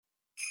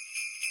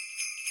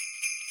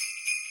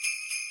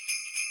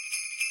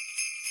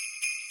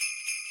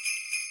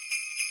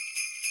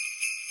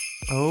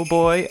Oh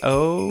boy,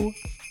 oh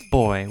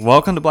boy.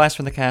 Welcome to Blast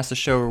from the Cast, the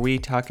show where we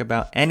talk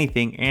about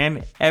anything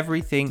and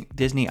everything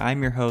Disney.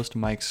 I'm your host,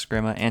 Mike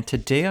Scrima, and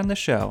today on the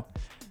show,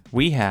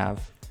 we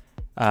have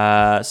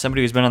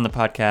somebody who's been on the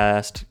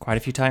podcast quite a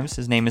few times.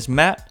 His name is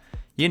Matt.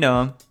 You know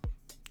him.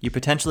 You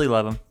potentially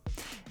love him.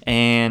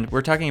 And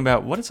we're talking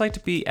about what it's like to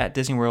be at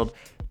Disney World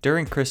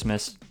during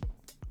Christmas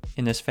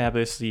in this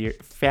fabulous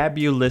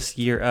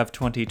year of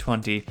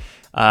 2020.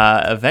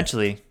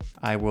 Eventually,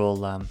 I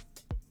will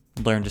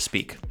learn to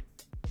speak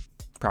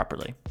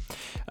properly.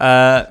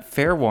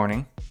 Fair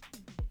warning,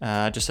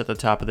 just at the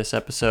top of this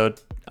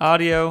episode,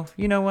 audio,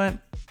 you know what?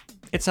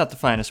 It's not the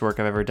finest work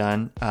I've ever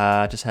done.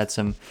 Just had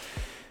some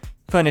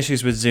fun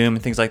issues with Zoom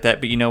and things like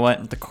that, but you know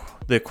what?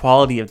 The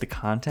quality of the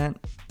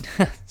content,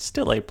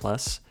 still A+.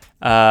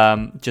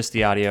 Just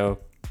the audio,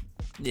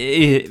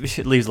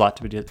 it leaves a lot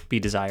to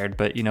be desired,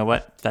 but you know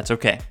what? That's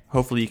okay.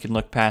 Hopefully you can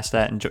look past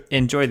that and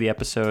enjoy the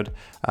episode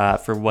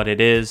for what it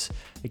is.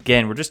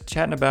 Again, we're just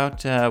chatting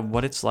about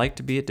what it's like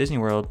to be at Disney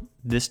World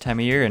this time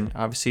of year, and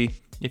obviously,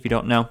 if you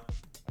don't know,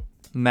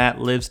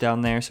 Matt lives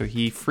down there, so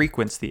he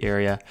frequents the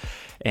area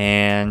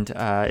and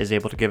is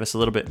able to give us a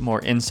little bit more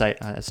insight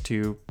as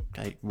to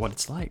what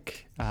it's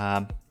like.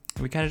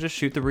 We kind of just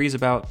shoot the breeze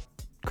about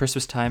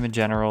Christmas time in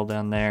general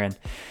down there, and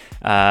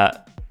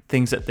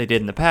things that they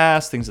did in the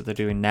past, things that they're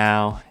doing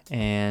now,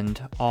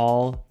 and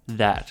all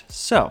that.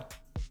 So,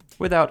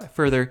 without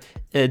further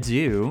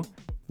ado,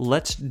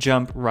 let's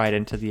jump right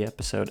into the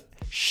episode,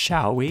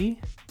 shall we?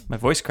 My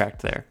voice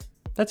cracked there.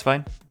 That's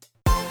fine.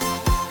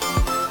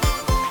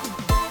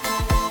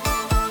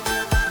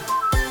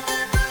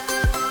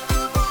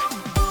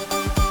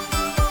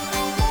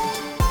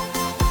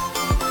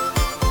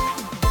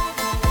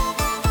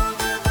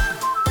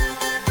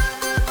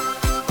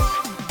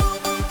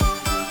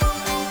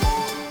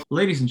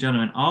 Ladies and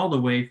gentlemen, all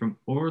the way from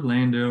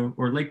Orlando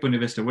or Lake Buena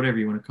Vista, whatever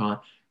you want to call it,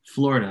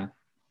 Florida,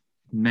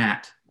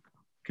 Matt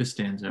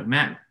Costanzo.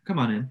 Matt, come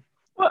on in.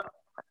 What?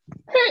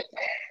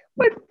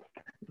 What?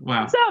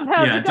 Wow. What's up?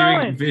 How's it doing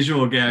going?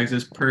 visual gags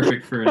is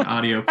perfect for an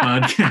audio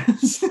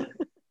podcast.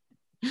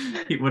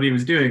 What he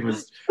was doing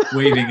was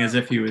waving as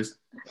if he was,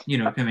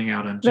 coming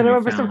out on Jimmy Then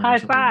over Fallon some or high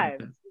something like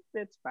fives.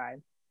 that. It's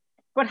fine.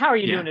 But how are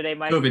you doing today,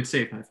 Mike? COVID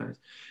safe high fives.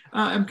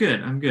 I'm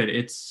good.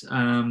 It's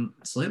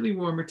slightly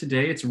warmer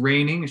today. It's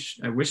raining.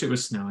 I wish it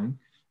was snowing,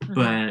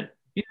 but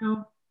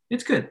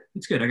it's good.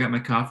 It's good. I got my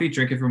coffee,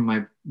 drinking from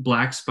my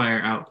Black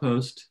Spire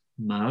Outpost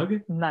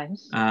mug.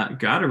 Nice.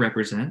 Gotta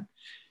represent.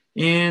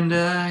 And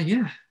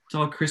it's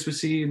all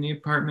Christmassy in the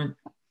apartment.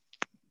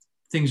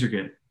 Things are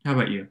good. How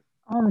about you?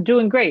 I'm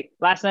doing great.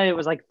 Last night it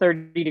was like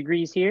 30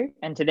 degrees here,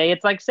 and today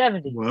it's like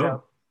 70. Whoa.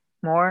 So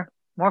more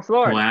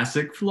Florida.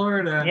 Classic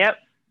Florida. Yep.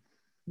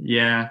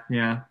 Yeah.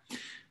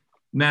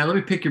 Matt, let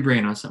me pick your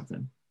brain on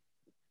something.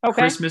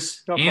 Okay.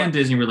 Christmas and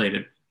Disney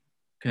related.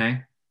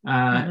 Okay.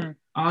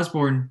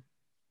 Osborne,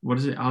 what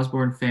is it?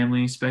 Osborne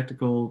Family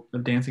Spectacle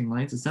of Dancing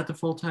Lights. Is that the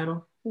full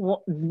title?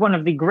 One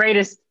of the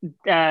greatest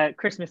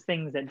Christmas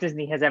things that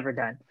Disney has ever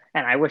done,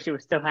 and I wish it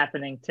was still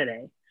happening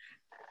today.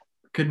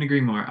 Couldn't agree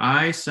more.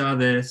 I saw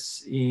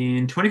this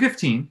in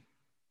 2015.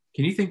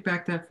 Can you think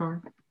back that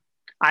far?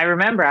 I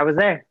remember. I was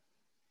there.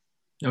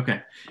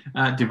 Okay.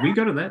 Did we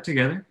go to that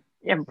together?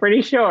 Yeah, I'm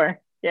pretty sure.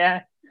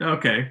 Yeah.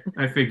 Okay.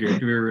 I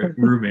figured we were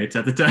roommates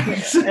at the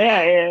time.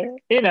 yeah.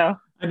 You know.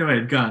 I know I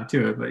had gone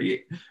to it, but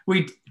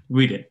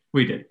we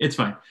did. It's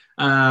fine.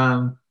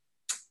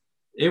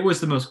 It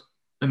was the most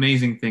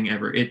amazing thing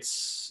ever. It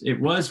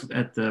was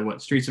at the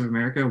Streets of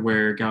America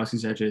where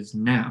Galaxy's Edge is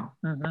now,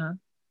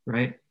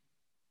 right?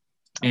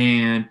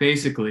 And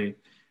basically,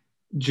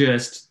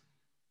 just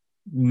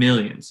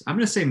millions. I'm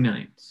gonna say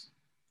millions.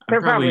 There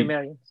were probably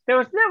millions. There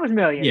was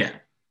millions. Yeah,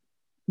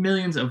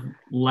 millions of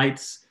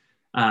lights,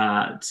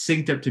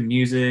 synced up to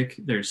music.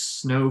 There's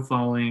snow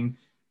falling.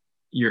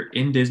 You're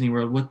in Disney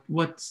World.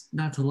 What's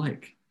not to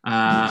like?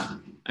 I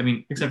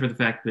mean, except for the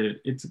fact that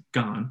it's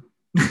gone.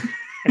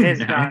 It is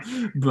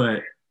gone.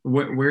 But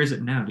where is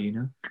it now? Do you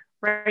know?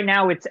 Right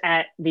now, it's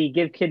at the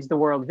Give Kids the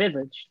World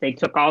Village. They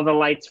took all the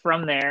lights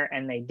from there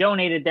and they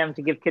donated them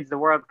to Give Kids the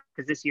World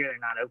because this year they're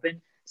not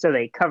open. So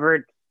they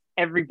covered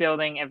every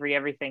building,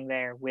 everything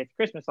there with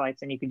Christmas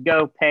lights, and you could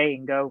go pay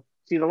and go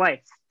see the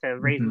lights to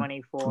raise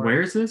money for.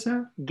 Where is this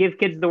at? Give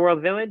Kids the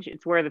World Village.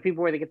 It's where they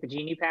get the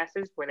Genie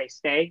passes, where they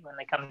stay when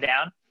they come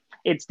down.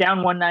 It's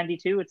down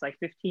 192. It's like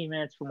 15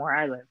 minutes from where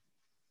I live.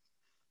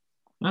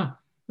 Oh.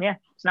 Yeah,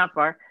 it's not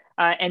far.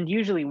 And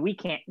usually we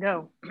can't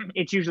go.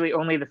 It's usually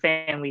only the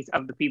families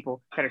of the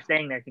people that are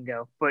staying there can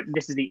go. But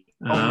this is the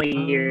only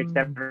year it's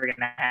ever going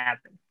to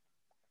happen.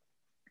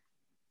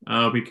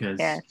 Oh, because.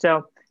 Yeah,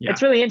 so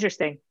it's really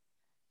interesting.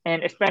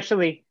 And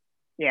especially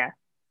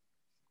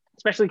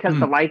because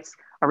the lights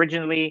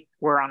originally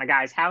were on a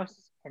guy's house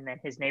and then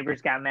his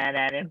neighbors got mad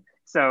at him.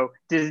 So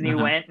Disney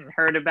went and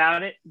heard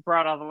about it,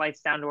 brought all the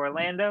lights down to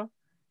Orlando.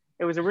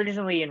 It was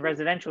originally in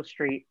Residential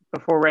Street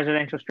before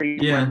Residential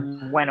Street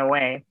went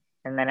away.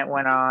 And then it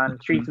went on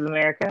Streets of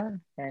America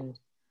and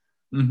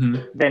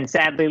then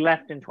sadly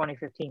left in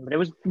 2015. But it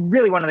was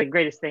really one of the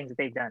greatest things that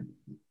they've done.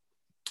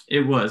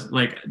 It was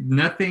like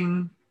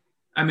nothing.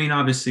 I mean,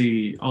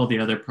 obviously, all the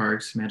other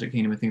parks, Magic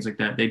Kingdom and things like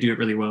that, they do it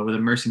really well with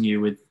immersing you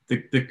with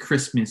the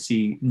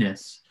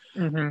Christmassy-ness.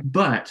 Mm-hmm.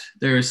 But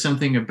there is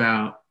something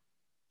about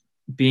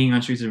being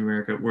on Streets of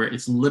America where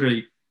it's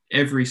literally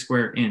every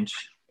square inch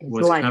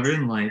was lights. covered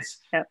in lights.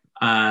 Yep.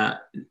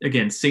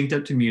 Again, synced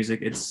up to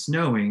music. It's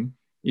snowing.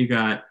 You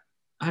got,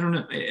 I don't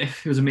know,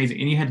 it was amazing.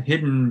 And you had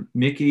hidden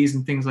Mickeys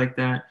and things like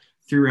that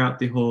throughout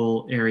the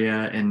whole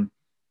area. And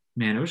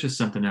man, it was just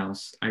something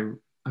else. I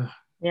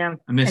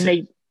miss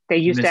it. They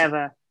used to have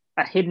a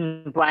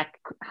hidden black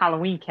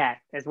Halloween cat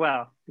as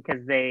well,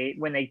 because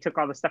when they took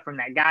all the stuff from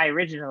that guy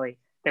originally,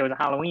 there was a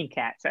Halloween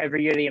cat. So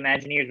every year the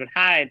Imagineers would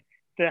hide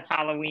the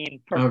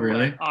Halloween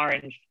purple and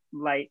orange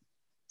light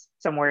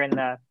somewhere in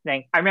the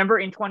thing. I remember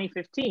in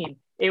 2015,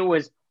 it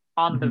was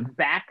on the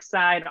back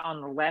side on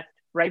the left,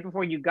 right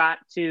before you got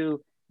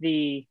to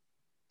the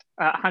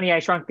Honey, I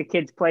Shrunk the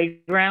Kids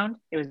playground.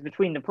 It was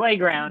between the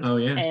playground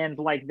and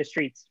like the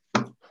streets.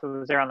 So it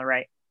was there on the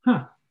right.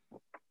 Huh.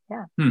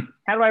 Yeah.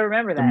 How do I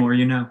remember that? The more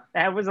you know.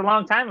 That was a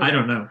long time ago. I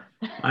don't know.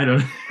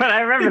 But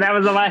I remember that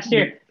was the last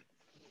year.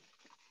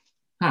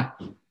 Huh.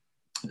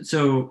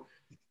 So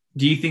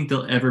do you think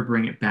they'll ever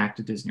bring it back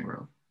to Disney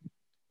World?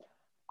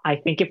 I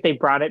think if they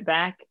brought it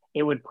back,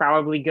 it would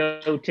probably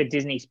go to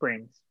Disney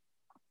Springs.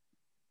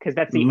 Because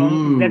that's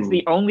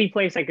the only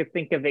place I could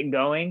think of it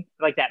going.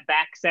 Like that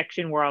back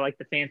section where all like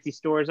the fancy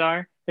stores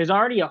are. There's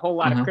already a whole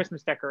lot of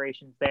Christmas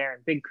decorations there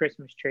and big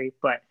Christmas tree,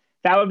 but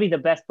that would be the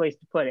best place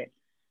to put it.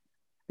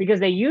 Because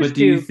they used to. But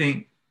do you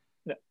think?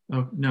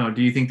 Oh no!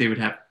 Do you think they would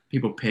have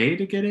people pay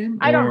to get in?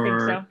 I don't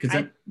think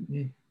so.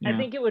 I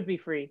think it would be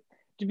free,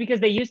 because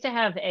they used to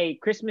have a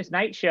Christmas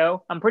night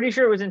show. I'm pretty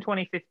sure it was in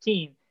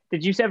 2015.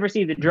 Did you ever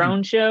see the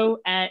drone show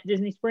at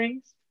Disney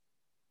Springs?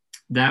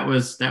 That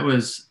was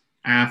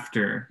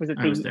after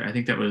I was there. I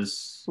think that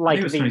was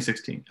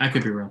 2016. I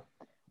could be wrong.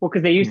 Well,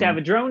 because they used to have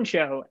a drone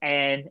show,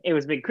 and it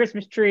was a big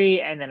Christmas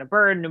tree, and then a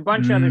bird, and a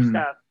bunch of other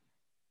stuff,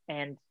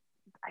 and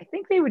I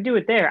think they would do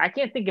it there. I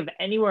can't think of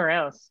anywhere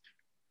else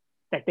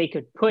that they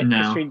could put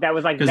the street that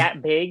was like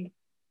that big.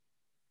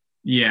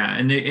 Yeah,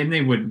 and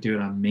they wouldn't do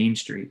it on Main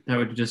Street. That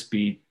would just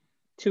be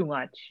too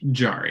much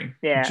jarring.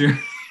 Yeah,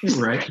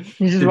 right.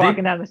 You're just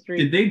walking down the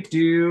street. Did they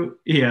do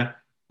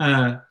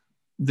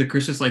the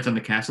Christmas lights on the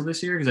castle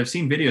this year? Because I've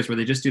seen videos where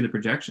they just do the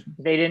projection.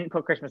 They didn't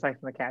put Christmas lights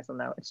on the castle.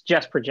 No, it's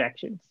just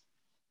projections.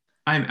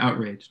 I'm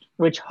outraged.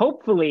 Which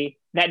hopefully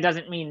that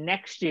doesn't mean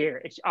next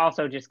year it's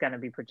also just going to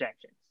be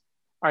projections.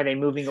 Are they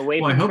moving away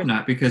from I hope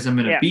not, because I'm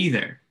going to be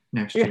there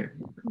next year.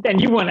 Then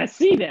you want to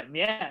see them,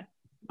 yeah.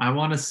 I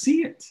want to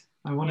see it.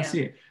 I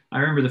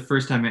remember the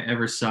first time I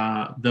ever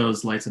saw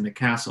those lights in the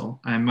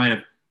castle. I might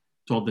have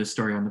told this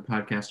story on the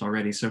podcast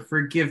already, so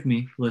forgive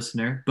me,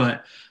 listener.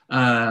 But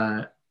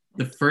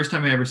the first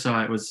time I ever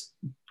saw it was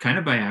kind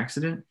of by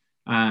accident.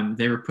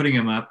 They were putting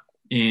them up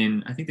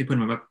I think they put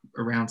them up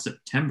around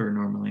September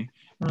normally.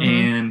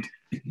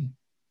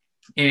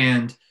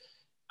 And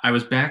I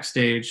was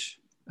backstage.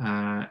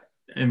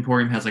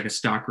 Emporium has like a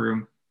stock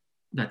room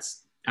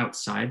that's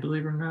outside,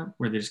 believe it or not,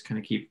 where they just kind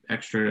of keep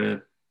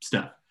extra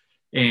stuff.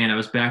 And I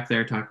was back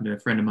there talking to a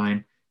friend of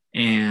mine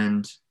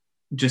and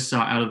just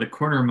saw out of the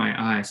corner of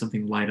my eye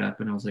something light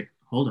up. And I was like,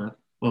 hold up,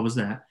 what was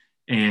that?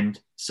 And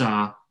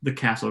saw the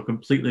castle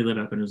completely lit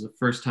up. And it was the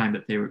first time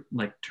that they were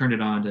like turned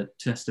it on to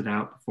test it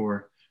out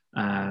before,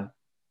 I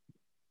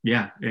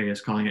guess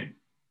calling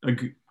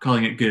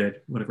it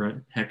good, whatever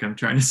the heck I'm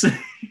trying to say.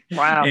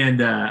 Wow.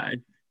 And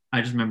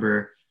I just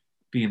remember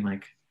being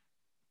like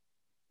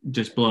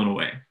just blown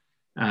away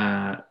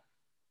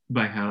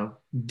by how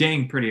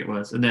dang pretty it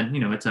was. And then,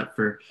 it's up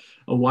for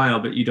a while,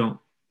 but you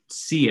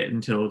see it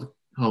until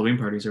Halloween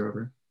parties are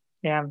over.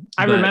 Yeah.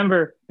 I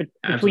remember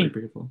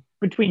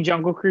between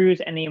Jungle Cruise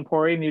and the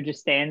Emporium, you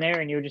just stand there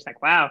and you were just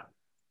like, wow.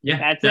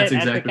 Yeah, that's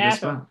exactly the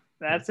spot.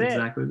 That's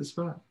exactly the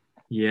spot.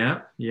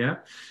 Yeah.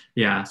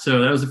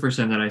 So that was the first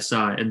time that I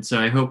saw it. And so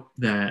I hope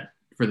that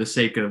for the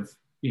sake of,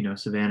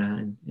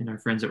 Savannah and our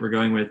friends that we're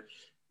going with,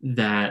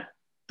 that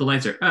the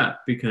lights are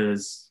up,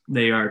 because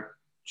they are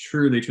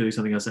truly, truly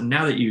something else. And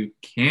now that you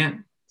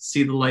can't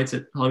see the lights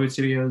at Hollywood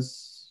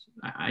Studios,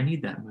 I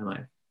need that in my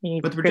life.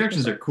 But the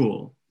projections are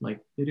cool. Like,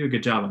 they do a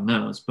good job on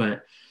those,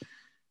 but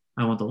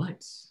I want the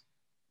lights.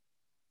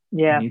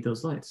 Yeah. I need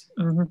those lights.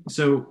 Mm-hmm.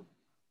 So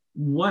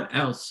what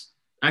else?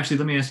 Actually,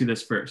 let me ask you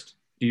this first.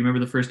 Do you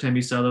remember the first time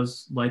you saw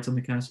those lights on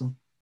the castle?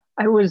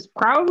 I was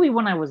probably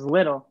when I was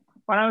little.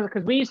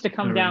 Because we used to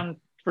come down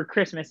for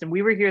Christmas, and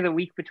we were here the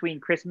week between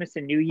Christmas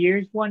and New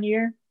Year's one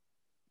year.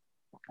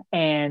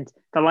 And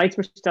the lights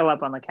were still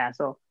up on the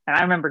castle. And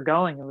I remember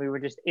going, and we were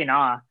just in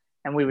awe.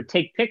 And we would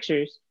take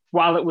pictures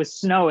while it was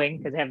snowing,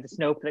 because they have the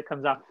snow that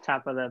comes off the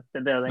top of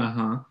the building.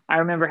 Uh-huh. I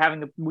remember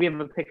we have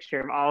a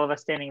picture of all of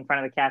us standing in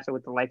front of the castle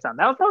with the lights on.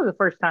 That was the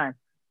first time,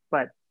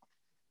 but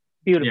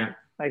beautiful,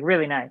 like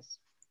really nice.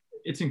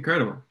 It's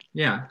incredible.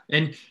 Yeah.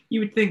 And you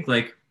would think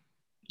like,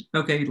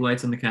 okay,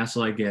 lights on the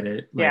castle, I get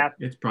it. Like,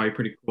 it's probably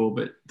pretty cool,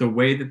 but the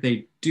way that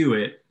they do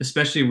it,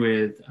 especially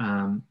with,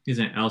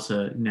 isn't it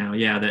Elsa now?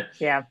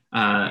 Yeah.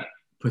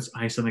 puts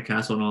ice on the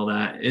castle and all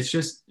that. It's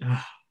just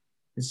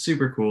it's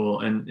super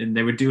cool, and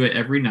they would do it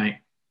every night,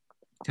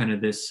 kind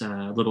of this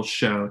little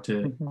show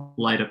to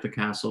light up the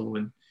castle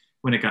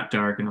when it got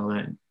dark and all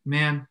that.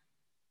 Man,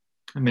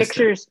 I miss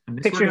Pictures that. I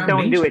miss pictures working on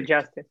don't Main do Street. it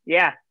justice.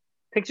 Yeah,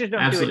 pictures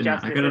don't Absolutely do it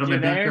not. justice. I got it on my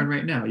You're there. background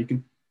right now. You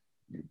can.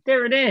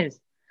 There it is.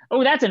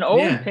 Oh, that's an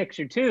old Yeah.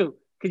 picture too,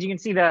 because you can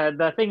see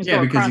the things Yeah,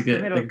 go because across you the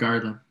get middle. the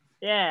garland.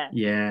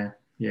 Yeah.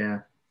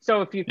 Yeah.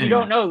 So if you Anyway.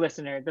 don't know,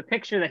 listener, the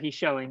picture that he's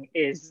showing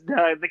is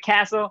the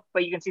castle,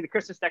 but you can see the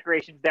Christmas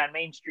decorations down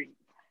Main Street.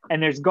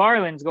 And there's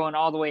garlands going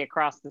all the way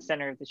across the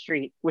center of the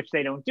street, which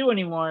they don't do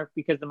anymore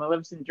because the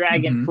Maleficent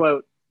Dragon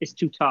float is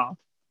too tall.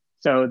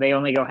 So they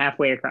only go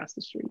halfway across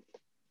the street.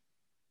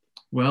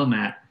 Well,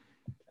 Matt,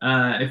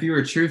 if you were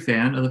a true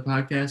fan of the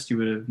podcast, you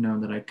would have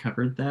known that I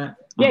covered that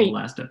on the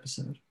last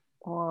episode.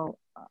 Well,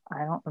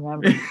 I don't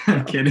remember.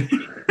 I'm kidding.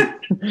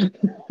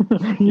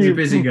 He's a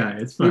busy guy.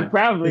 It's fine. You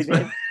probably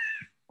did.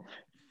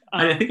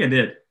 I think I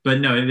did, but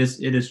no, it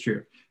is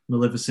true.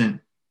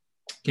 Maleficent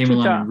came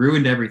along and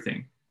ruined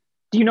everything.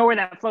 Do you know where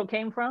that float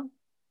came from?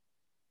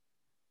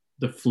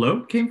 The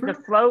float came from? The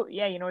float,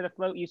 yeah. You know where the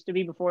float used to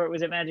be before it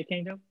was at Magic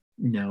Kingdom?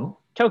 No.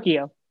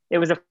 Tokyo. It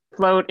was a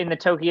float in the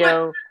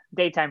Tokyo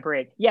daytime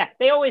parade. Yeah,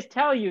 they always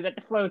tell you that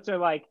the floats are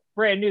like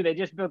brand new. They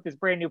just built this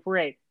brand new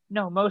parade.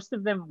 No, most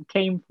of them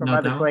came from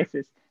other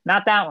places.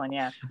 Not that one,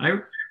 yeah.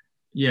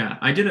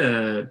 I did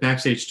a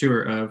backstage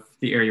tour of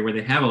the area where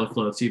they have all the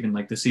floats, even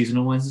like the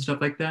seasonal ones and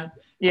stuff like that.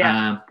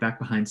 Yeah. Back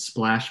behind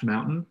Splash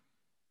Mountain.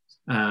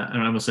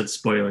 I almost said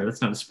spoiler.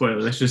 That's not a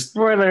spoiler. That's just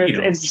spoiler.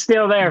 It's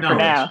still there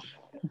knowledge.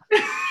 For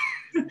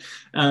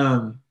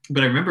now.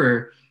 But I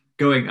remember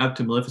going up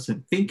to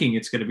Maleficent thinking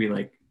it's going to be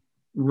like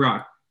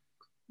rock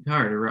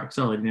hard or rock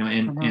solid,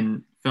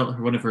 and felt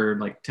one of her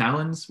like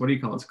talons. What do you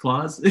call it?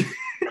 Claws.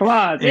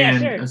 Claws. Yeah,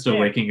 sure. I'm still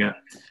waking up.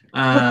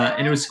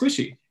 And it was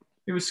squishy.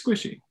 It was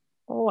squishy.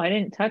 Oh, I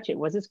didn't touch it.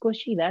 Was it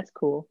squishy? That's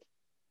cool.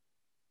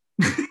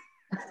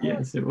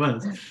 Yes, it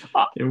was.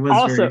 It was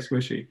also, very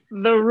squishy.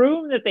 The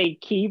room that they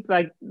keep,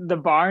 like the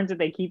barns that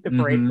they keep the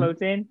parade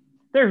floats in,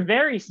 they're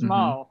very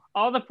small.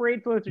 All the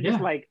parade floats are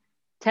just like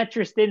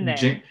Tetrised in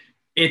there.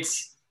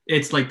 It's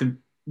like the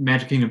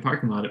Magic Kingdom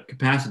parking lot at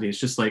capacity. It's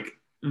just like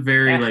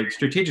very like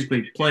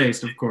strategically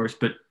placed, of course,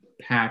 but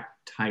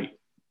packed tight.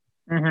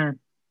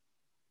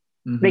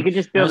 They could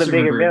just build a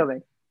bigger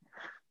building.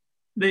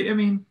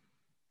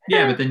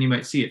 But then you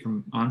might see it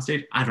from on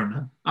stage. I don't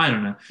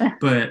know.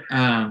 But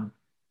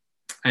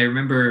I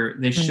remember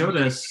they showed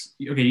us,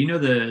 okay,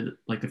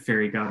 the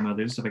fairy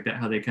godmother and stuff like that,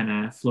 how they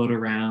kind of float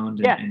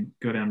around and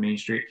go down Main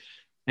Street.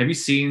 Have you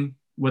seen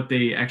what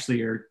they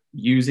actually are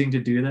using to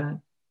do that?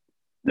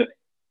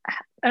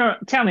 I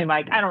don't. Tell me,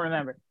 Mike. I don't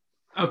remember.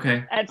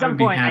 Okay. At some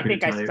point, I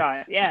think I saw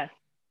it. Yeah.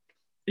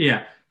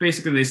 Yeah.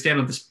 Basically, they stand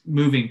on this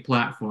moving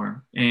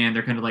platform, and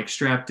they're kind of like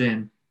strapped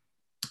in,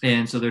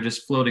 and so they're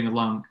just floating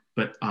along.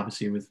 But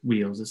obviously with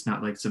wheels, it's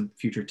not like some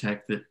future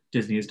tech that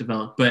Disney has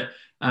developed. But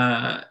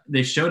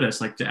they showed us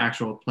like the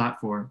actual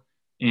platform,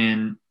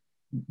 and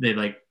they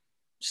like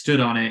stood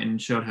on it and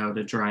showed how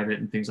to drive it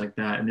and things like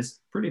that. And it's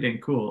pretty dang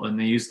cool. And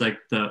they used like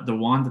the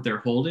wand that they're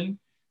holding.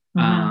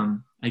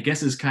 I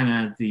guess is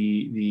kind of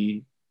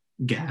the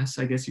gas,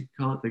 I guess you could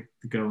call it,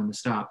 the go and the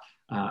stop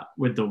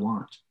with the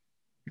wand.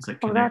 It's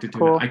like connected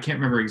to it. I can't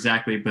remember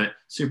exactly, but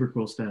super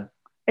cool stuff.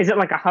 Is it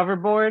like a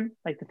hoverboard,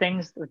 like the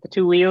things with the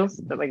two wheels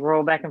that like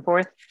roll back and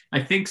forth?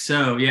 I think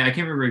so. Yeah, I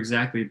can't remember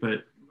exactly,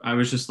 but I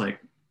was just like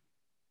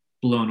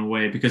blown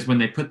away because when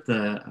they put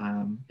the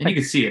and you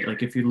can see it,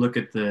 like if you look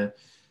at the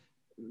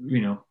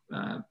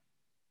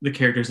the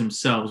characters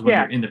themselves when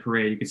they're in the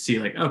parade, you can see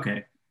like,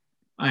 okay,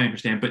 I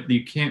understand, but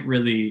you can't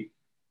really,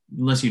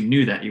 unless you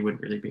knew that, you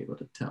wouldn't really be able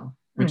to tell,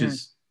 which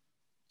is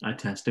a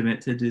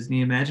testament to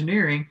Disney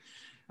Imagineering.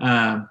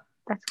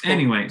 That's cool.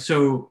 Anyway,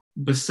 so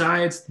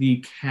besides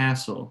the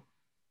castle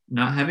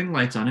not having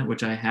lights on it,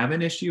 which I have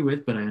an issue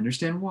with, but I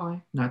understand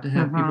why, not to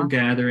have people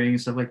gathering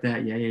and stuff like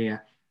that. Yeah.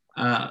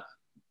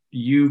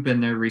 You've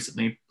been there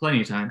recently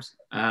plenty of times.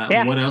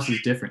 What else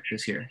is different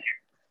this year?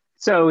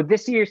 So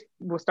this year,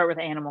 we'll start with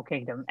Animal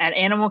Kingdom. At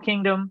Animal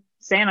Kingdom,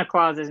 Santa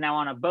Claus is now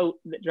on a boat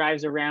that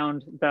drives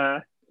around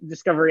the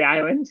Discovery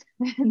Island,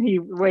 and he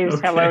waves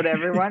hello to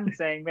everyone,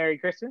 saying Merry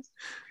Christmas.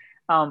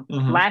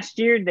 Last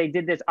year, they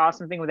did this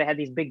awesome thing where they had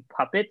these big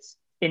puppets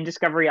in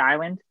Discovery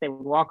Island. They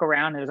would walk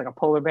around. There was like a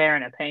polar bear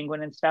and a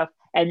penguin and stuff,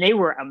 and they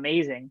were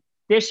amazing.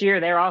 This year,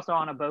 they're also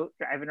on a boat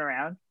driving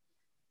around.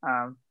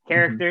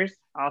 Characters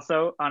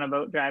also on a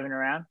boat driving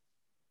around.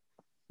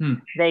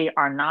 They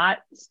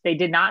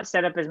did not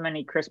set up as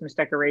many Christmas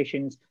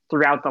decorations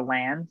throughout the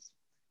lands.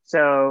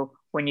 So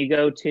when you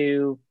go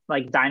to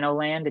like Dino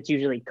Land, it's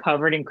usually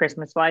covered in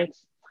Christmas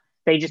lights.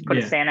 They just put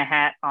a Santa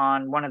hat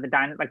on one of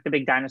the the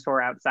big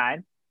dinosaur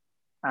outside.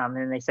 And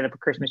then they set up a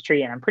Christmas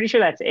tree, and I'm pretty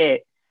sure that's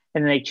it.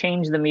 And then they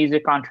changed the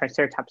music on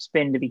Triceratops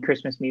Spin to be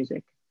Christmas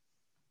music.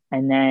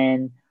 And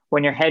then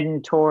when you're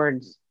heading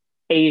towards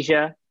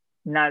Asia,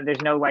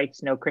 there's no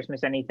lights, no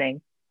Christmas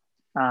anything.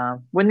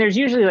 When there's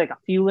usually like a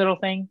few little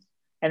things,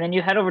 And then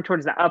you head over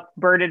towards the Up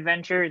Bird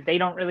Adventure. They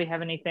don't really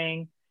have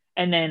anything.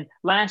 And then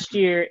last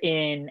year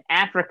in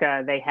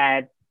Africa, they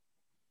had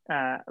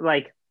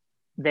like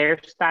their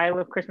style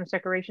of Christmas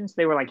decorations.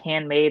 They were like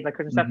handmade, like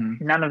Christmas stuff.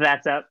 None of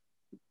that's up.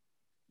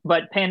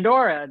 But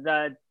Pandora,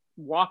 the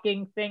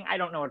walking thing, I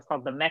don't know what it's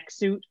called, the mech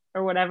suit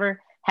or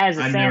whatever, has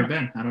a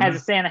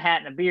Santa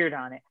hat and a beard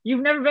on it.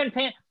 You've never been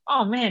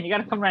Oh man, you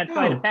got to come around and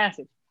Flight of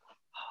Passage.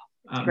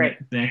 It's great.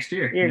 Next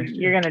year.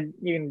 You're gonna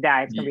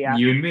die. It's gonna be awesome.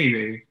 You and me,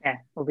 baby. Yeah,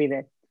 we'll be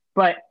there.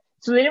 But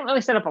so they didn't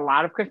really set up a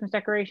lot of Christmas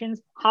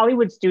decorations.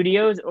 Hollywood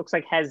Studios, it looks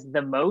like, has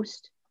the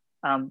most.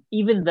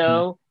 Even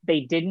though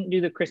they didn't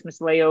do the Christmas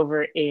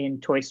layover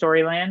in Toy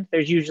Story Land,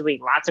 there's usually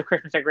lots of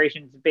Christmas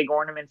decorations, big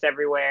ornaments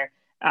everywhere.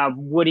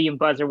 Woody and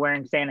Buzz are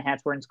wearing Santa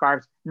hats, wearing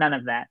scarves. None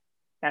of that.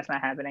 That's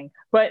not happening.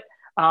 But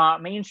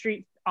Main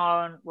Street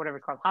on whatever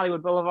it's called,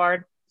 Hollywood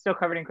Boulevard, still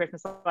covered in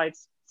Christmas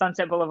lights.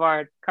 Sunset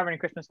Boulevard, covered in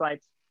Christmas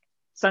lights.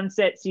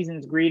 Sunset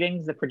Season's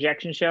Greetings, the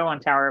projection show on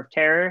Tower of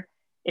Terror,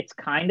 it's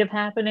kind of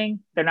happening.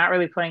 They're not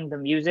really playing the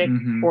music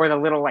or the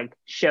little like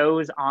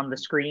shows on the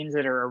screens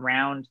that are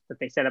around, that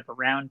they set up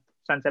around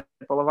Sunset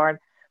Boulevard,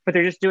 but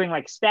they're just doing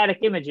like static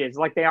images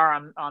like they are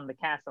on the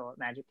castle at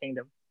Magic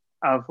Kingdom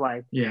of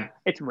like,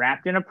 it's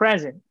wrapped in a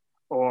present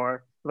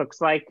or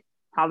looks like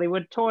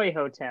Hollywood Toy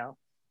Hotel.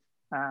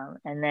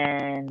 And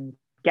then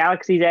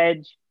Galaxy's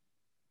Edge,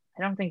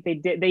 I don't think they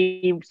did.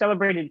 They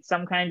celebrated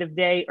some kind of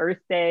day,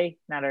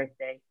 not Earth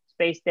Day,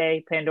 Space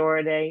Day,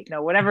 Pandora Day,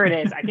 no, whatever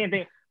it is. I can't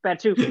think. That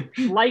too.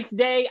 Life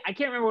Day, I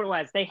can't remember what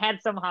it was. They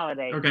had some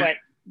holiday, but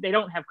they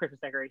don't have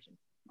Christmas decorations.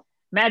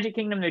 Magic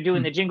Kingdom, they're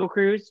doing the Jingle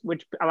Cruise,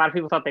 which a lot of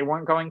people thought they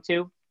weren't going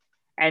to.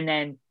 And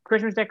then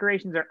Christmas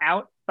decorations are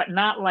out, but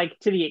not like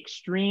to the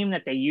extreme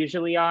that they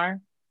usually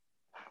are.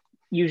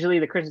 Usually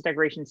the Christmas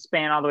decorations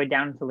span all the way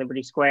down to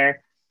Liberty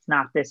Square.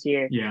 Not this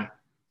year. Yeah.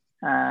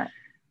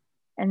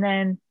 And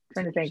then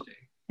trying to think.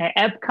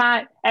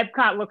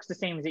 Epcot looks the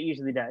same as it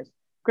usually does.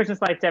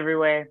 Christmas lights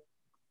everywhere.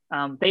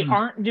 They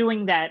aren't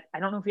doing that. I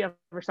don't know if you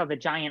ever saw the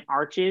giant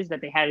arches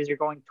that they had as you're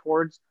going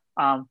towards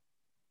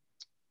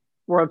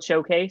World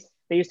Showcase.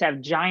 They used to have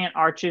giant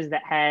arches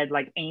that had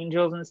like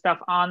angels and stuff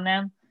on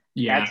them.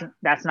 Yeah.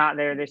 That's not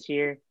there this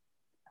year.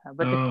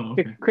 But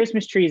the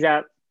Christmas tree's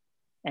up,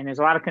 and there's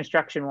a lot of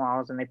construction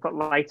walls, and they put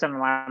lights on a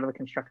lot of the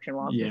construction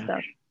walls and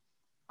stuff.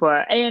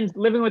 And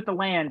Living with the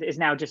Land is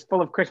now just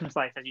full of Christmas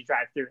lights as you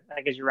drive through,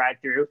 like as you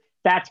ride through.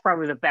 That's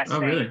probably the best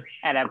thing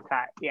at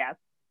Epcot. Yeah.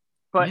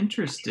 But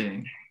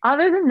interesting.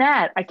 Other than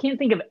that, I can't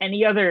think of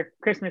any other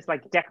Christmas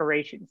like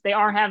decorations. They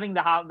are having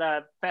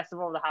the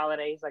Festival of the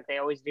Holidays like they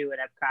always do at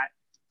Epcot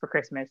for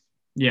Christmas.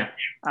 Yeah,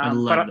 I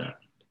love that.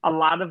 A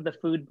lot of the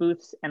food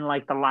booths and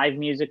like the live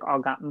music all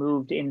got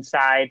moved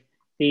inside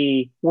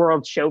the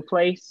World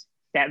Showplace,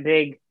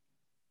 the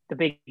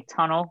big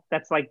tunnel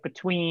that's like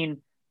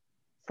between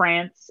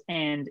France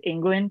and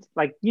England.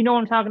 Like, you know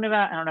what I'm talking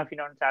about? I don't know if you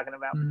know what I'm talking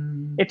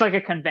about. It's like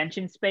a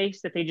convention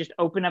space that they just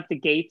open up the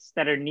gates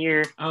that are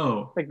near,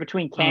 like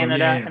between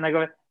Canada and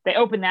they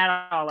open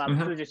that all up.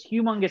 So it's this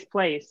humongous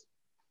place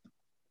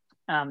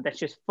that's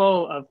just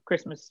full of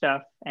Christmas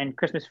stuff and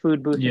Christmas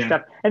food booths and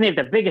stuff. And they have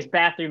the biggest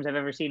bathrooms I've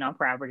ever seen on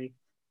property.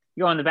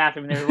 You go in the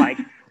bathroom and there's like,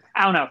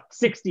 I don't know,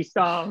 60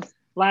 stalls,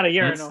 a lot of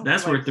urinals.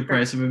 That's like, worth the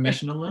price of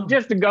admission alone.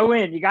 Just to go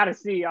in, you got to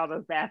see all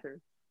those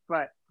bathrooms.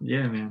 But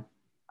yeah, man.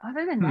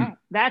 Other than that,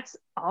 that's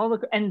all.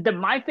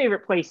 My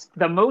favorite place,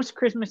 the most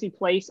Christmassy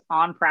place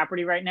on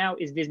property right now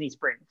is Disney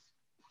Springs.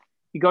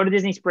 You go to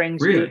Disney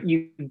Springs,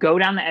 you go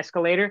down the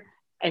escalator.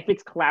 If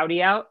it's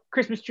cloudy out,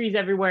 Christmas trees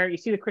everywhere. You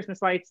see the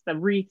Christmas lights, the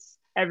wreaths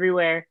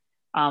everywhere.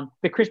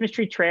 The Christmas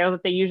tree trail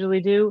that they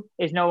usually do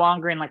is no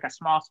longer in like a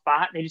small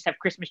spot. They just have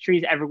Christmas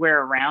trees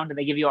everywhere around, and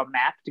they give you a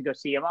map to go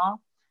see them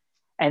all.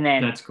 And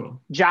then that's cool.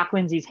 Jock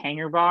Lindsay's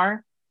Hangar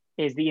Bar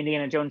is the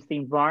Indiana Jones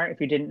themed bar, if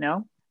you didn't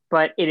know.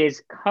 But it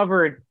is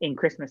covered in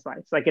Christmas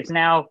lights. Like it's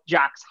now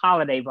Jock's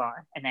Holiday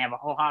Bar, and they have a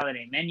whole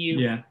holiday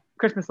menu,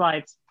 Christmas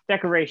lights,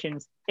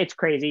 decorations. It's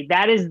crazy.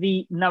 That is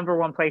the number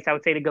one place I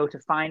would say to go to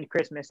find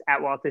Christmas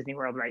at Walt Disney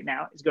World right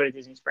now, is go to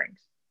Disney Springs.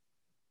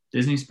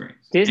 Disney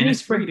Springs. And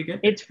it's free to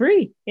get there. It's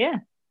free. Yeah.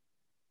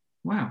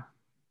 Wow.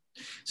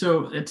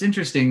 So it's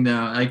interesting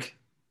though. Like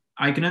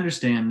I can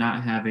understand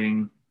not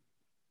having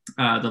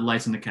the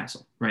lights in the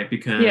castle, right?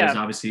 Because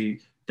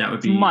obviously that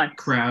would be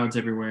crowds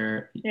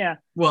everywhere. Yeah.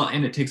 Well,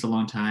 and it takes a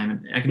long time,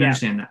 and I can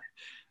understand that.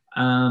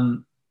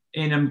 And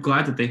I'm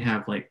glad that they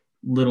have like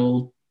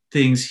little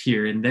things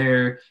here and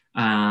there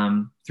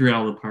throughout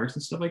all the parks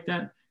and stuff like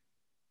that.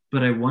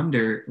 But I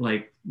wonder,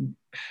 like,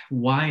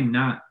 why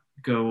not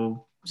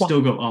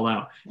still go all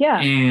out? Yeah.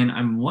 And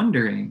I'm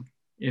wondering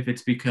if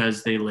it's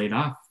because they laid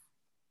off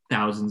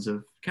thousands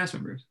of cast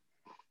members.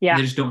 Yeah.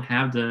 They just don't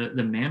have the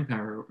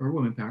manpower or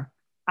woman power,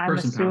 power,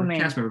 cast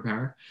member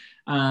power.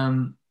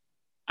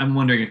 I'm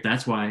wondering if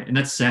that's why, and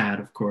that's sad,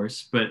 of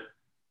course, but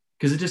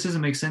because it just doesn't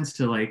make sense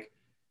to like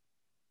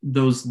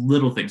those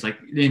little things, like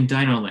in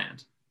Dino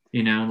Land,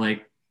 you know,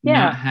 like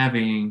not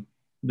having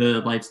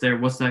the lights there.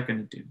 What's that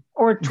going to do?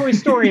 Or Toy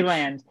Story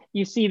Land,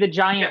 you see the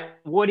giant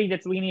Woody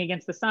that's leaning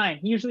against the sign.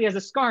 He usually has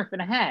a scarf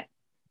and a hat.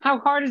 How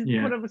hard is it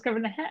to put up a Scruff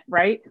in a hat,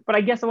 right? But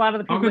I guess a lot of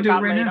the people that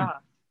got laid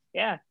off, but I guess a lot of the people that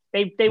got laid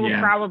off, they were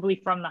probably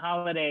from the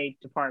holiday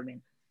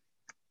department.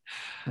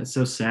 That's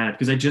so sad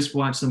because I just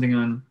watched something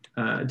on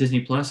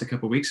Disney Plus a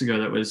couple weeks ago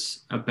that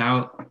was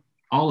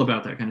all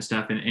about that kind of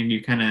stuff, and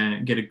you kind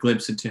of get a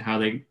glimpse into how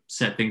they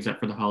set things up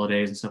for the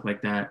holidays and stuff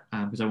like that.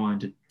 Because I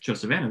wanted to show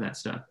Savannah that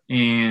stuff,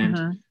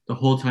 and the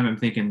whole time I'm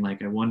thinking,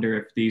 like, I wonder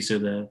if these are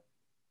the,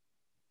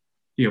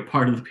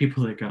 part of the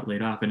people that got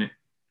laid off, and it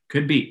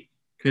could be.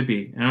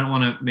 And I don't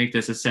want to make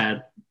this a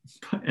sad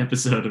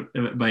episode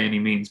by any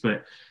means,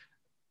 but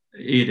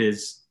it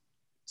is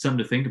something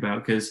to think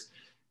about because,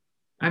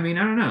 I mean,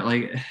 I don't know,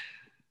 like, it's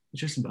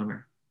just a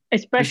bummer.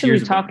 Especially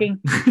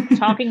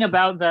talking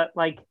about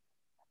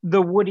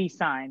the Woody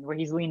sign where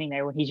he's leaning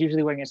there when he's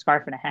usually wearing a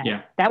scarf and a hat.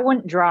 Yeah. That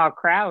wouldn't draw a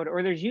crowd,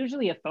 or there's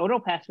usually a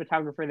PhotoPass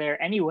photographer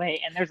there anyway,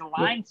 and there's a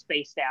line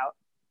spaced out.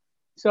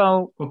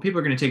 So people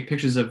are going to take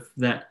pictures of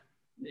that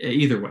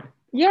either way.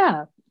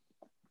 Yeah.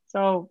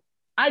 So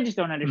I just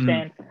don't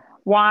understand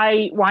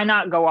why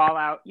not go all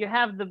out. You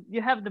have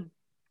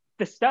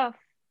the stuff,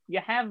 you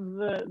have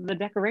the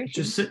decorations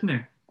just sitting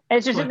there.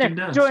 It's just sitting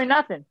there doing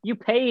nothing. You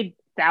paid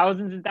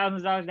thousands and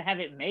thousands of dollars to have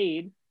it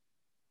made.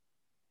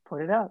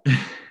 Put it up.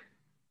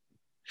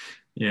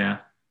 Yeah,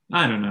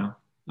 I don't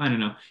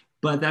know.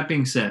 But that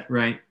being said,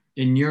 right,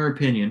 in your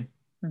opinion,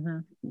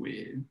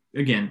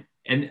 again,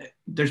 and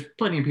there's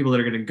plenty of people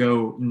that are going to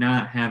go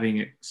not having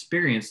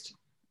experienced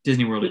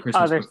Disney World at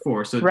Christmas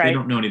before, so they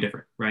don't know any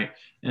different, right?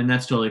 And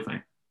that's totally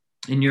fine.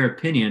 In your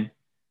opinion,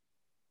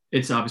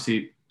 it's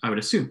obviously, I would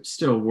assume,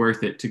 still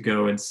worth it to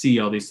go and see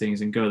all these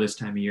things and go this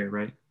time of year,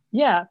 right?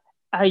 Yeah,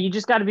 you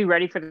just got to be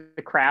ready for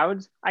the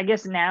crowds. I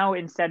guess now,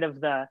 instead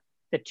of the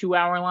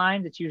 2-hour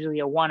lines, it's usually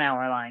a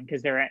 1-hour line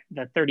because they're at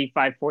the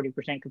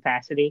 35-40%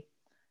 capacity,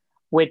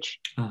 which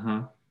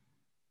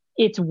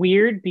it's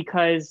weird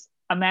because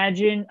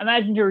imagine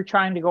you're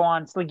trying to go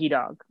on Slinky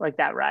Dog, like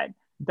that ride.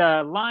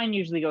 The line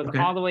usually goes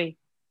all the way,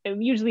 it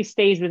usually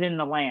stays within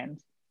the land.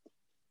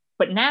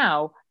 But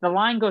now the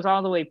line goes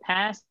all the way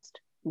past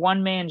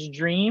One Man's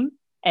Dream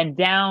and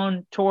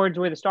down towards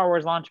where the Star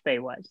Wars launch bay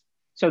was.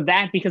 So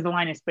that, because the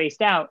line is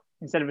spaced out,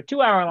 instead of a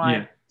 2-hour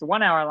line, it's a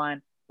 1-hour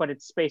line, but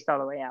it's spaced all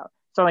the way out.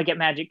 So like at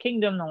Magic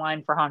Kingdom, the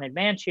line for Haunted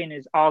Mansion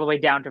is all the way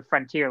down to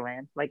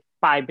Frontierland, like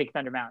by Big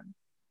Thunder Mountain.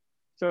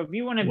 So if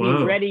you want to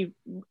be ready,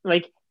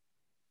 like,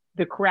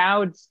 the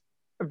crowds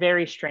are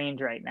very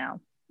strange right now,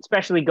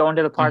 especially going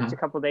to the parks a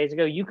couple of days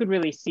ago. You could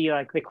really see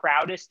like the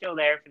crowd is still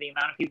there for the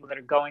amount of people that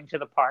are going to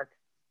the park.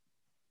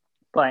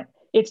 But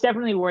it's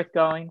definitely worth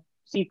going.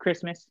 See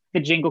Christmas, the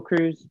Jingle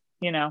Cruise,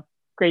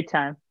 great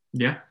time.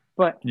 Yeah.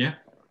 But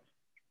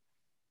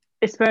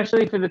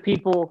especially for the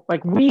people,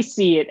 like, we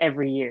see it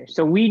every year.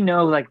 So we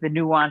know like the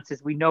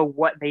nuances, we know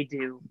what they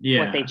do,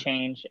 what they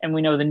change, and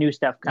we know the new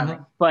stuff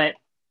coming. But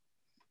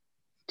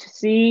to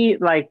see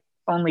like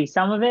only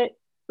some of it,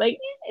 like,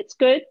 it's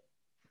good,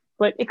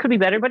 but it could be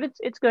better, but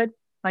it's good.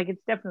 Like,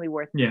 it's definitely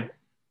worth it. Yeah.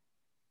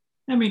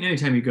 I mean,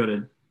 anytime you go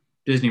to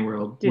Disney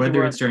World,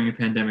 it's during a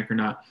pandemic or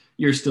not,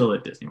 you're still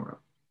at Disney World.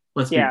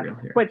 Let's be real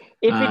here. But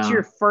if it's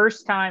your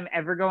first time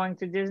ever going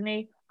to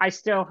Disney, I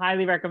still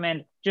highly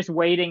recommend just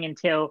waiting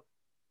until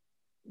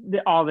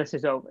all this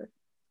is over,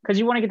 because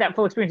you want to get that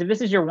full experience. If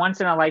this is your once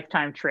in a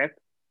lifetime trip,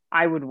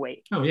 I would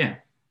wait. Oh yeah.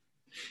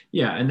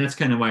 And that's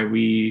kind of why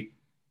we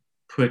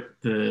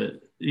put the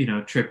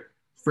trip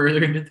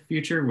further into the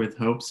future with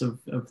hopes of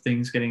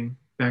things getting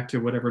back to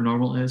whatever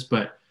normal is.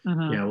 But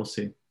we'll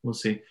see.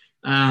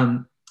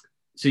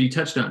 So you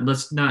touched on,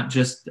 let's not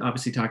just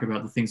obviously talk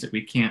about the things that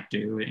we can't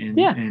do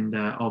and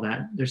all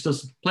that. There's still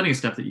plenty of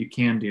stuff that you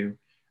can do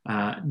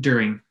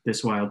during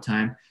this wild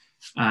time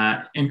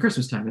and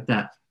Christmas time at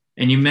that.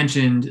 And you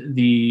mentioned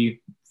the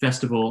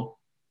festival,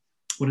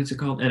 what is it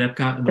called at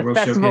Epcot and the World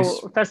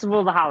Showcase? Festival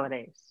of the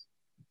Holidays.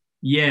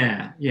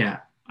 Yeah.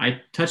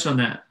 I touched on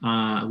that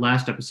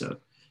last episode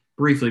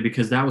briefly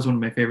because that was one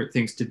of my favorite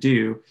things to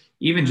do,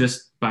 even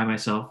just by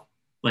myself.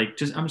 Like,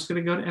 I'm just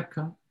going to go to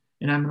Epcot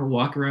and I'm going to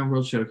walk around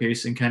World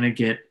Showcase and kind of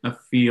get a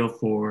feel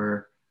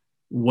for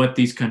what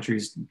these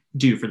countries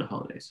do for the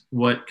holidays,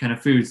 what kind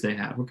of foods they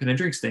have, what kind of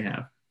drinks they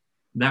have.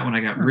 That one I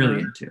got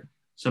really into.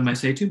 Some might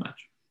say too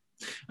much.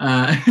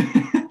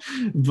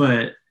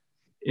 But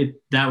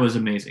that was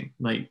amazing.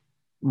 Like,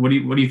 what do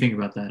you think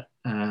about that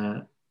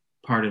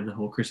part of the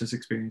whole Christmas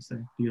experience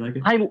there? Do you like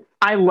it?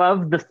 I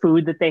love the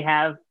food that they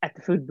have at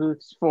the food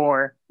booths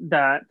for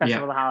the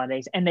Festival of the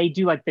Holidays, and they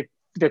do like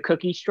the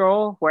cookie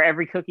stroll where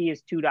every cookie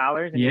is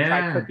 $2 and you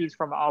try cookies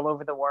from all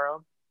over the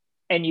world,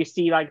 and you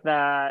see like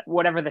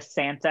whatever the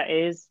Santa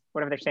is,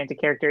 whatever their Santa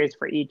character is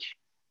for each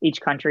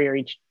country or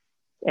each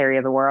area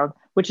of the world,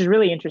 which is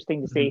really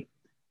interesting to see.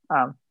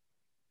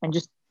 And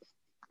just,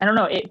 I don't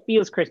know, it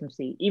feels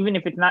Christmassy. Even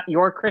if it's not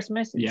your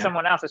Christmas, it's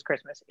someone else's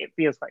Christmas, it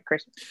feels like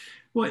Christmas.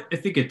 Well, I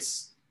think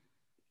it's,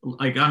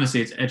 like,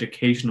 honestly, it's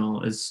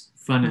educational, as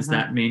fun as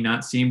that may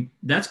not seem.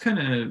 That's kind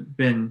of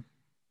been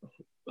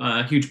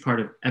a huge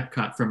part of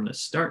Epcot from the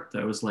start,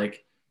 though, is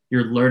like,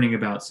 you're learning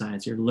about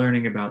science, you're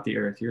learning about the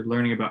earth, you're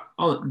learning about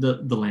all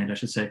the land, I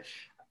should say.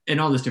 and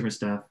all this different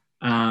stuff.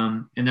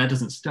 And that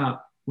doesn't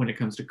stop when it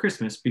comes to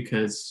Christmas,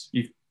 because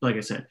like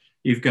I said,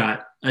 you've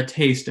got a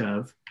taste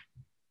of,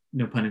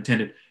 no pun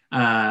intended,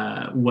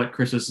 what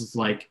Christmas is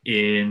like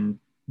in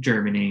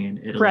Germany and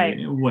Italy, right,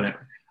 and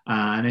whatever.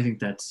 And I think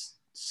that's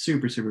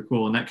super, super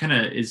cool. And that kind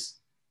of is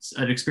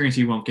an experience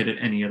you won't get at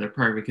any other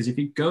park, because if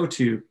you go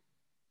to,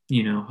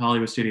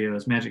 Hollywood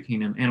Studios, Magic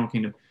Kingdom, Animal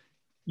Kingdom,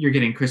 you're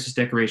getting Christmas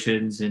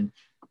decorations and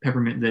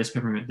peppermint this,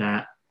 peppermint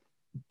that.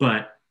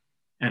 But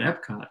at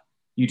Epcot,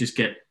 you just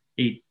get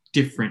a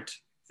different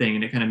thing,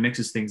 and it kind of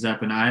mixes things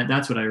up. And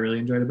that's what I really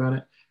enjoyed about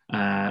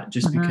it.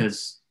 Just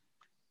because,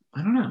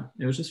 I don't know,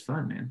 it was just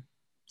fun, man.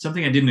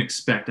 Something I didn't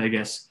expect, I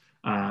guess,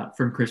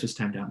 from Christmas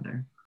time down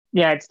there.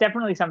 Yeah, it's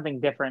definitely something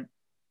different,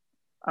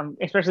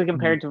 especially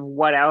compared to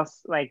what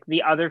else, like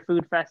the other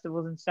food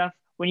festivals and stuff.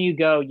 When you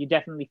go, you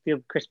definitely feel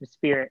the Christmas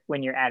spirit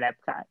when you're at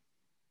Epcot.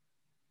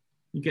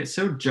 You get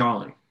so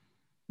jolly.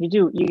 You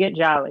do. You get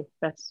jolly.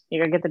 You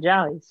gotta get the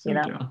jollies. So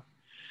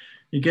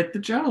you get the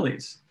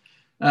jollies.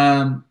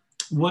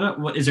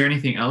 What is there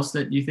anything else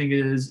that you think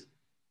is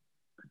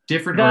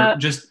different, or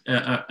just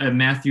a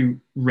Matthew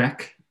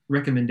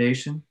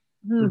recommendation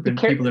for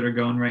people that are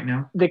going right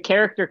now? The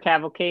character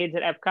cavalcades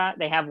at Epcot.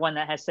 They have one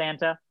that has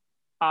Santa.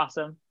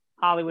 Awesome.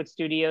 Hollywood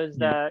Studios,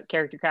 the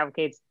character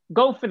cavalcades.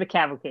 Go for the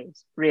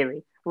cavalcades,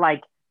 really.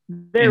 Like,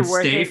 they're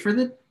worth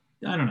it.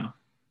 I don't know.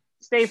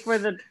 Stay for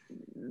the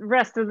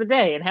rest of the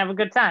day and have a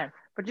good time.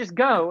 But just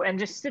go and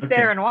just sit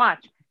there and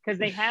watch, because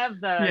they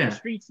have the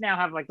streets now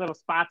have like little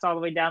spots all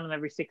the way down them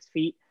every 6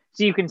 feet.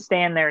 So you can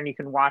stand there and you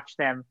can watch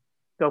them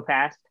go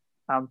past.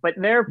 But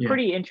they're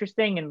pretty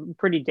interesting and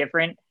pretty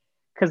different,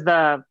 because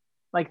the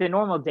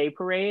normal day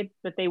parade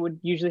that they would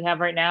usually have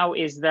right now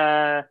is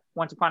the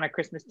Once Upon a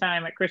Christmas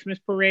Time at Christmas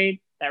parade,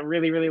 that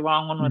really, really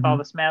long one with all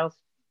the smells.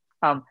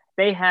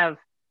 They have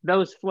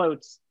those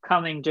floats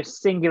coming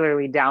just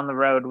singularly down the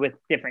road with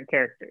different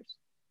characters.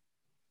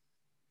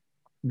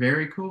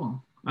 Very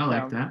cool. I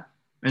like that.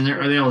 And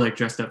are they all like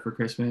dressed up for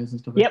Christmas and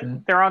stuff like that?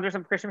 Yep, they're all dressed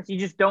up for Christmas. You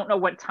just don't know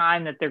what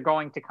time that they're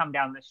going to come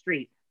down the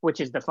street, which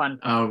is the fun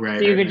part. Oh, right.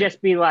 So you could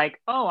just be like,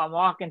 oh, I'm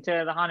walking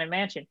to the Haunted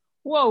Mansion.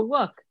 Whoa,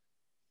 look.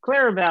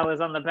 Clarabelle is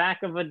on the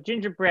back of a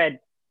gingerbread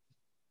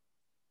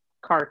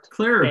cart.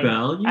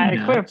 Clarabelle,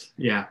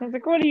 yeah. I was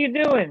like, what are you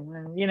doing?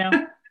 And,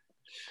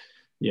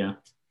 yeah,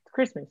 it's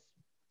Christmas.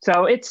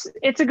 So it's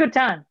a good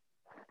time.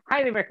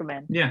 Highly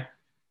recommend. Yeah.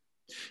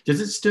 Does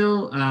it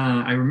still,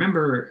 I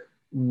remember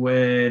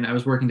when I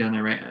was working down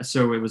there, right?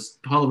 So it was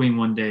Halloween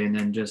one day and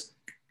then just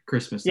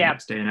Christmas the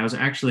next day. And I was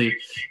actually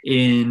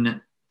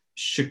in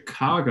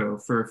Chicago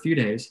for a few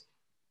days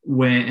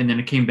and then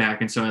it came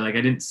back. And so I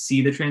didn't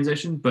see the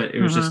transition, but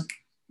it was just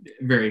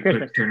very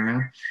quick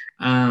turnaround.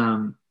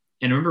 And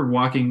I remember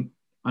walking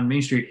on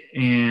Main Street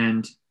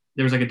and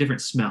there was like a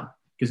different smell,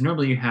 because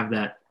normally you have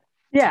that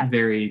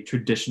very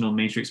traditional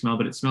Main Street smell,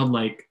 but it smelled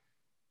like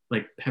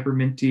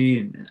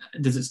pepperminty. And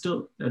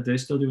are they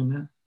still doing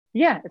that?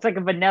 Yeah, it's like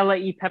a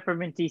vanilla-y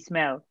pepperminty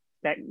smell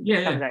that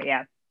comes out.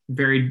 Yeah,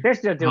 very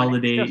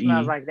holiday-y. It still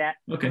smells like that.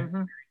 Okay,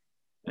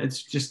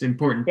 it's just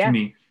important to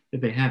me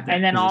that they have that.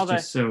 And then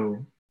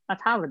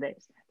that's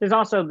holidays. There's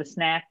also the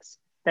snacks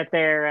that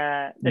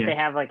they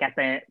have like at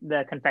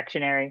the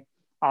confectionery,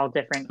 all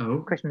different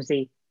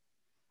Christmassy.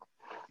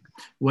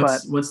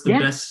 What's the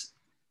best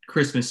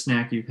Christmas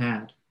snack you've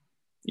had,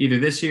 either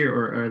this year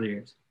or earlier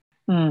years?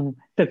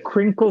 The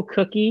crinkle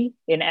cookie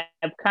in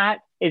Epcot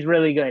is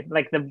really good.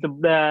 Like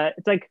the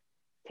it's like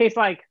tastes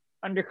like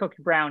undercooked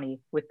brownie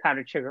with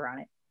powdered sugar on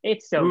it.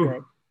 It's so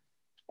good.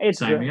 It's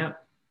Sign me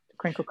up.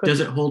 Crinkle cookie. Does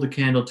it hold a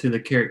candle to the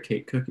carrot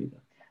cake cookie though?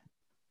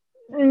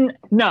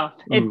 No,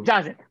 it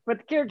doesn't. But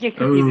the carrot cake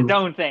cookie is its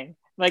own thing.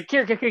 Like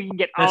carrot cake cookie you can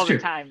get all the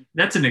time.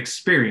 That's an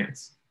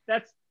experience.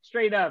 That's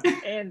straight up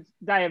and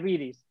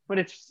diabetes, but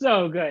it's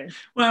so good.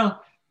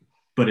 Well,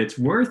 but it's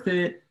worth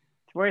it.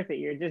 It's worth it.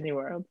 You're at Disney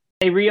World.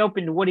 They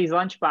reopened Woody's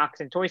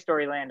Lunchbox in Toy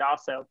Story Land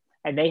also,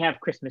 and they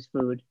have Christmas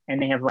food,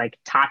 and they have like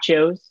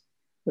tachos,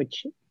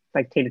 which is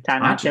like tater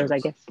tot nachos, I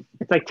guess.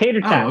 It's like tater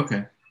tots. Oh,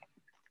 okay.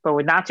 But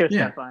with nacho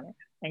stuff on it,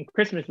 and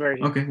Christmas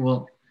version. Okay,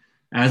 well,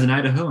 as an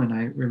Idahoan,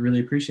 I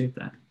really appreciate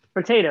that.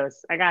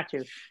 Potatoes, I got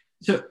you.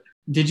 So,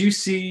 did you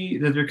see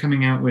that they're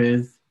coming out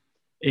with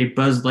a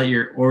Buzz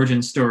Lightyear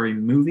origin story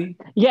movie?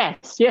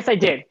 Yes, I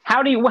did.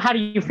 How do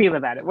you feel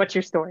about it? What's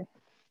your story?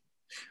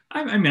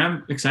 I mean,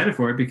 I'm excited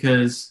for it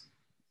because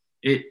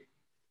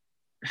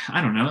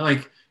I don't know,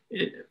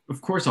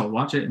 of course I'll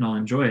watch it and I'll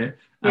enjoy it.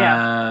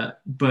 Yeah.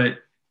 But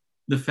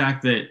the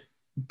fact that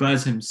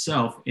Buzz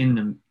himself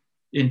in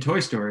Toy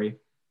Story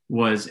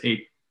was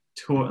a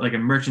toy, like a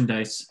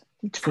merchandise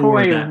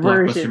for that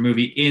blockbuster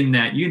movie in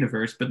that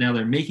universe, but now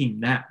they're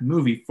making that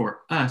movie for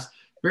us.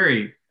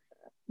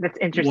 That's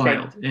interesting.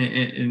 Wild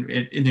and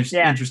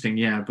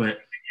interesting, but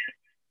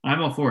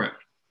I'm all for it.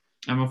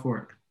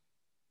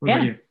 What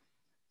about you?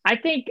 I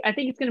think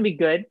it's going to be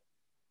good.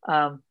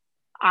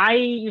 I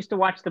used to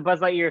watch the Buzz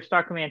Lightyear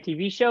Star Command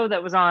TV show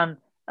that was on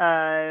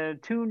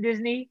Toon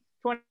Disney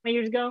 20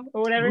 years ago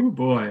or whatever. Oh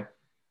boy.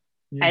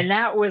 Yeah. And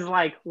that was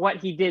like what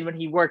he did when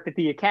he worked at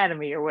the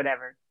Academy or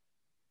whatever.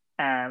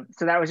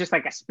 So that was just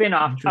like a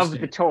spin-off of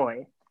the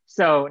toy.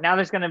 So now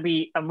there's going to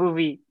be a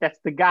movie that's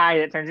the guy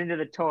that turns into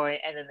the toy,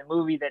 and then the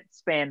movie that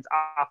spans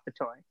off the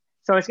toy.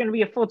 So it's going to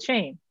be a full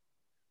chain.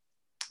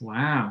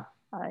 Wow.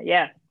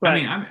 Yeah. I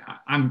mean,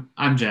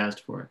 I'm jazzed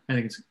for it. I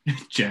think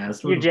it's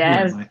jazzed. You're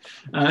jazzed.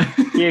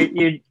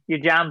 You're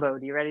Jumbo.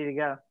 You ready to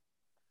go?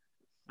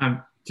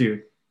 I'm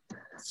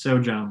so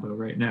Jumbo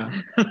right now.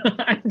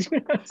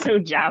 So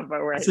Jumbo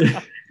right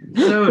now.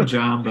 So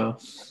Jumbo.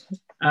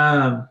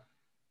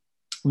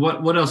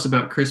 What else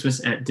about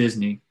Christmas at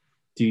Disney?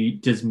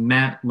 Does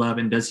Matt love,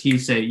 and does he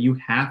say you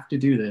have to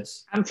do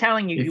this? I'm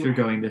telling you, if you're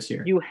going this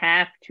year, you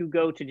have to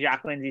go to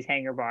Jock Lindsey's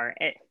Hangar Bar.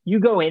 You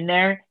go in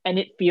there, and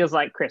it feels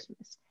like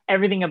Christmas.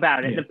 Everything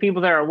about it. Yeah. The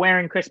people that are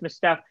wearing Christmas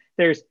stuff.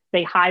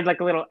 They hide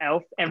like a little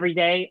elf every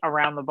day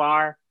around the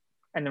bar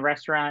and the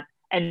restaurant,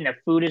 and the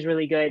food is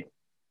really good.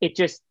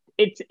 It's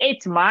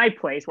my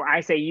place where I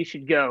say you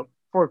should go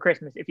for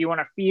Christmas if you want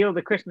to feel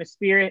the Christmas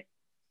spirit.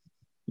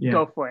 Yeah.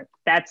 Go for it.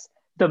 That's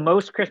the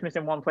most Christmas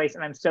in one place,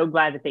 and I'm so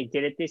glad that they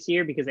did it this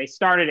year because they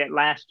started it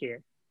last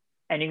year,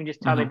 and you can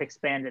just tell they've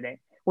expanded it.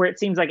 Where it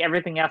seems like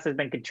everything else has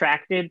been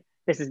contracted,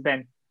 this has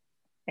been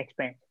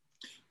expanded.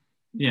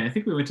 Yeah, I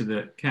think we went to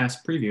the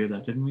cast preview of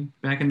that, didn't we?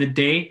 Back in the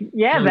day.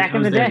 Yeah, back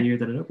in the day. The year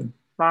that it opened.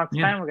 Long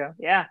time ago.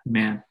 Yeah.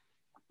 Man.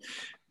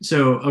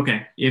 So,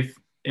 okay, if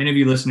any of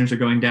you listeners are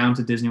going down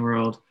to Disney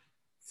World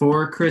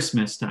for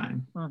Christmas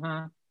time,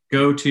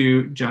 go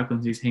to Jock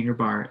Lindsey's Hangar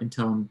Bar and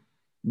tell them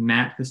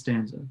Matt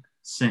Costanza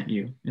sent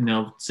you, and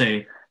they'll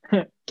say,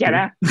 "Get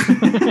out."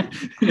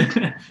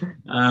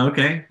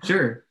 Okay,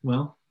 sure.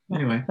 Well,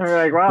 anyway, they're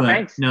like, "Well,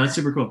 thanks." No, that's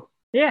super cool.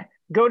 Yeah,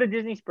 go to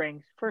Disney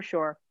Springs for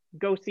sure.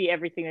 Go see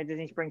everything that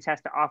Disney Springs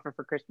has to offer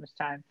for Christmas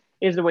time.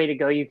 Is the way to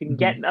go. You can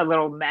get a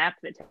little map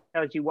that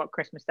tells you what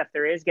Christmas stuff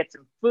there is. Get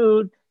some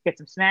food, get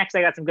some snacks.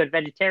 I got some good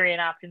vegetarian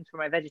options for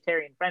my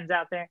vegetarian friends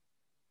out there.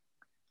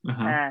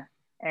 Yeah,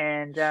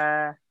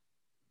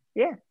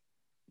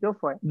 go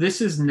for it.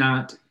 This is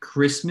not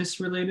Christmas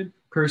related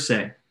per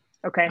se.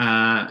 Okay.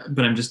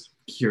 But I'm just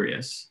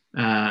curious.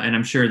 And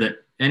I'm sure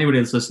that anybody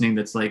that's listening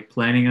that's like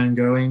planning on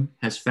going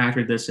has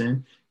factored this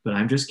in. But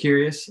I'm just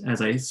curious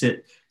as I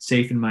sit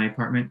safe in my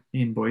apartment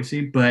in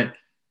Boise. But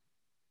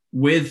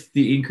with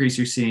the increase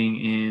you're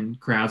seeing in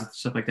crowds and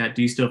stuff like that,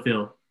 do you still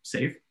feel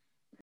safe?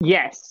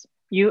 Yes.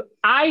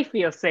 I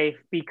feel safe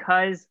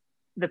because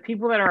the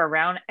people that are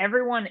around,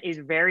 everyone is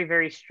very,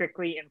 very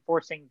strictly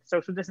enforcing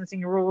social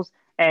distancing rules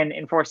and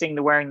enforcing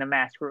the wearing the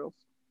mask rules.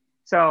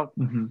 So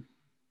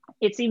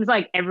it seems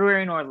like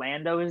everywhere in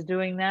Orlando is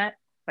doing that.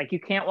 Like you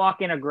can't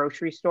walk in a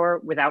grocery store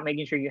without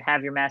making sure you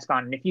have your mask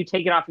on. And if you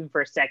take it off even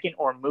for a second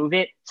or move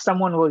it,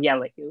 someone will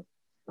yell at you.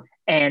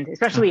 And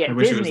especially at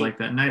Disney. I wish it was like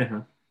that in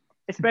Idaho.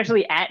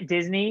 Especially at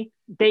Disney,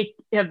 they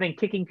have been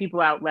kicking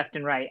people out left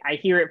and right. I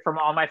hear it from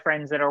all my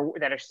friends that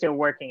are still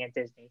working at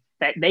Disney,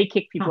 that they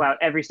kick people out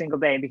every single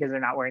day because they're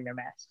not wearing their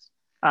masks.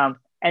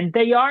 And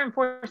they are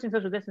enforcing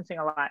social distancing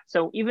a lot.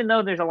 So even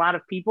though there's a lot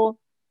of people,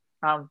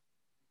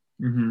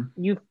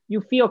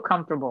 you feel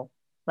comfortable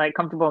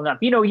enough.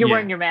 You're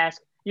wearing your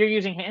mask. You're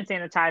using hand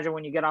sanitizer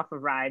when you get off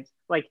of rides,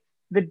 like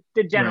the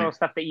general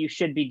stuff that you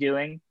should be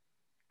doing.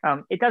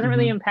 It doesn't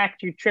really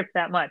impact your trip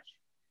that much.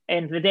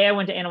 And the day I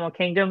went to Animal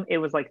Kingdom, it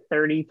was like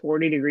 30,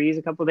 40 degrees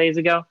a couple of days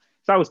ago.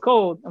 So I was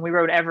cold, and we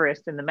rode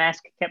Everest, and the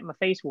mask kept my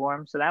face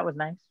warm. So that was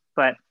nice.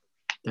 But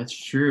that's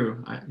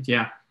true.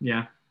 Yeah.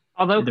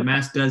 Although the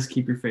mask does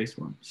keep your face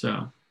warm.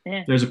 So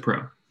there's a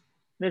pro.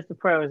 There's the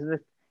pros. The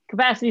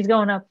capacity's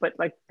going up, but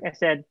like I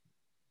said,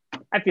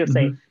 I feel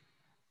safe.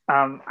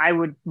 I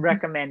would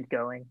recommend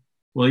going.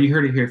 Well, you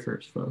heard it here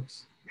first,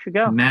 folks. You should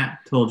go.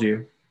 Matt told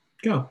you,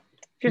 go.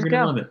 Just You're go.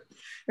 Gonna love it.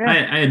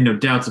 Yeah. I had no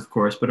doubts, of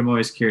course, but I'm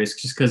always curious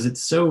just because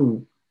it's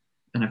so,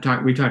 and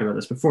we talked about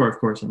this before, of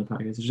course, on the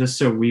podcast. It's just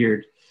so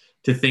weird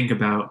to think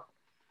about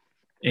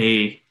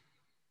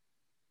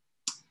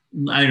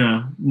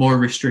more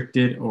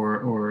restricted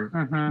or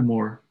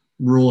more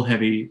rule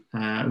heavy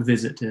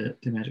visit to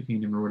Magic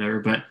Kingdom or whatever.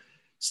 But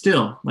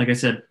still, like I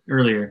said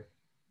earlier,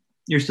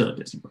 you're still at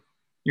Disney World.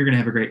 You're going to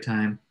have a great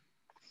time.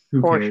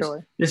 Who cares?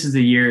 Sure. This is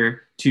the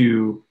year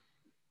to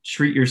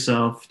treat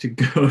yourself, to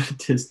go to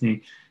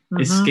Disney,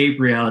 escape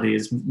reality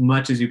as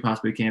much as you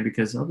possibly can,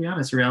 because I'll be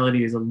honest,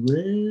 reality is a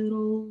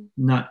little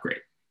not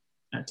great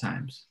at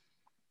times.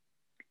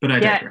 But I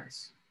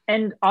digress.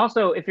 And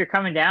also, if you're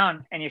coming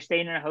down and you're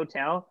staying in a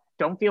hotel,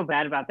 don't feel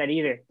bad about that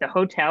either. The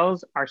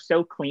hotels are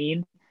so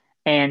clean,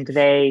 and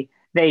they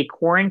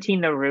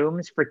quarantine the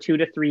rooms for 2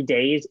 to 3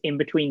 days in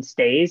between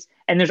stays.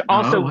 And there's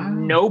also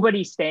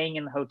nobody staying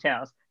in the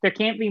hotels. There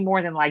can't be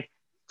more than like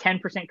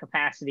 10%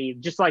 capacity,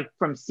 just like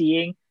from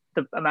seeing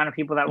the amount of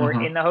people that were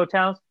in the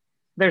hotels.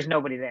 There's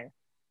nobody there,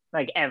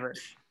 like ever.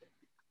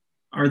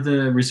 Are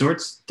the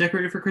resorts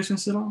decorated for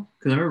Christmas at all?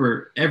 Because I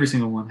remember every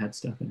single one had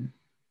stuff in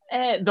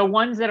it. The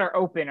ones that are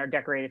open are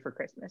decorated for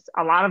Christmas.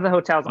 A lot of the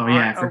hotels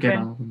aren't forget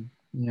open. All of them.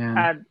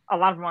 Yeah. A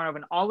lot of them aren't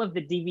open. All of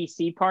the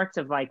DVC parts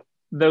of like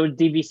those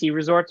DVC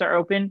resorts are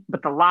open,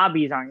 but the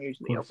lobbies aren't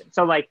usually open.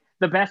 So like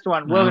the best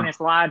one, Wilderness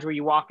Lodge, where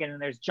you walk in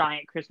and there's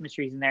giant Christmas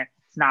trees in there,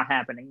 It's not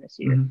happening this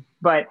year. Mm-hmm.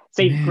 But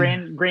say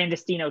Grand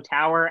Destino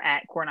Tower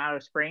at Coronado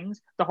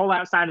Springs, the whole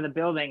outside of the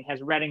building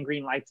has red and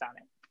green lights on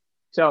it.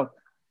 So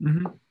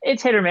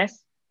it's hit or miss,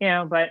 you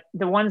know, but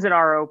the ones that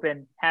are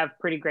open have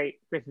pretty great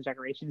Christmas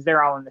decorations.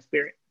 They're all in the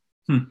spirit.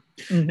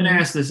 And I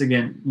ask this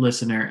again,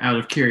 listener, out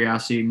of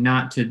curiosity,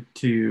 not to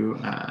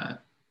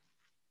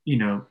you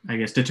know, I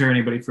guess deter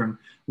anybody from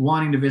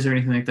wanting to visit or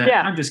anything like that.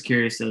 Yeah. I'm just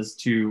curious as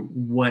to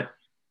what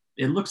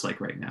it looks like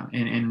right now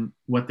and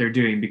what they're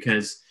doing,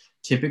 because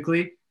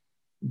typically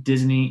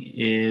Disney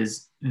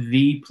is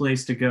the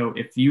place to go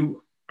if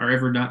you are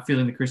ever not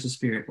feeling the Christmas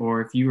spirit,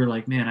 or if you were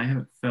like, man, I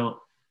haven't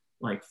felt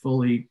like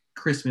fully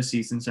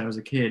Christmassy since I was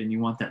a kid, and you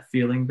want that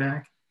feeling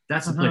back.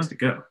 That's the place to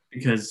go,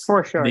 because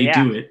for sure, they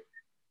do it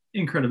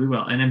incredibly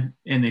well, and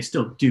they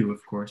still do,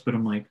 of course. But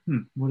I'm like,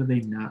 what are they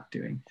not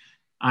doing?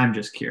 I'm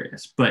just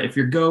curious. But if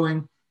you're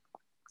going,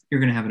 you're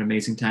going to have an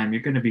amazing time.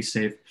 You're going to be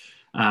safe,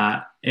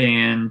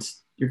 and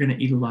you're going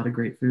to eat a lot of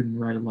great food and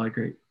ride a lot of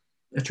great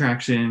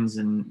attractions.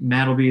 And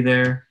Matt will be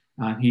there.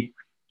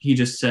 He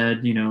just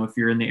said, you know, if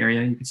you're in the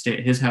area, you can stay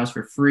at his house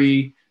for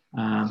free,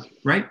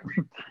 right?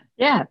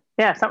 Yeah,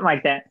 something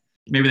like that.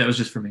 Maybe that was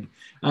just for me.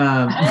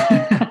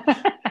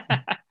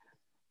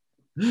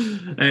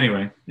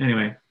 Anyway.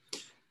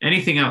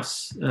 Anything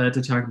else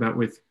to talk about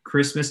with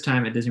Christmas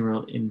time at Disney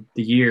World in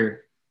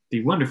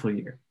the wonderful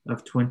year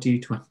of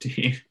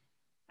 2020?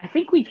 I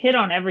think we've hit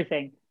on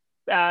everything.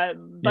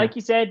 Like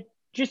you said,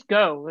 just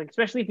go. Like,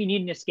 especially if you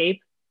need an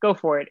escape, go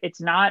for it. It's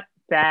not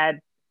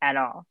bad at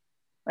all.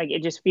 Like,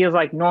 it just feels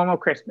like normal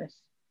Christmas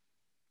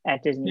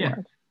at Disney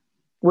World,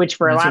 which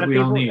for a lot of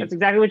people, that's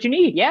exactly what you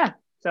need. Yeah.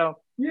 So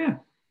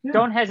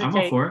don't hesitate. I'm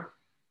all for it.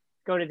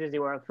 Go to Disney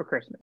World for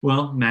Christmas.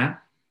 Well,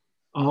 Matt,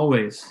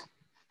 always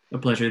a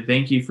pleasure.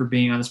 Thank you for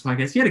being on this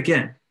podcast yet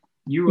again.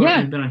 You've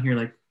been on here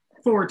like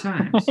 4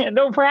 times.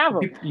 No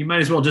problem. You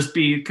might as well just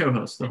be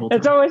co-host the whole time.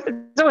 It's always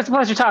a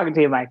pleasure talking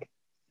to you, Mike.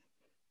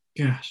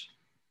 Gosh,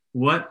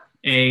 what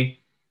a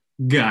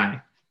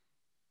guy,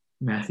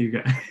 Matthew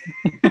Guy.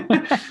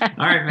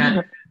 All right,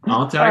 Matt.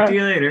 I'll talk to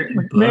you later.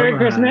 Merry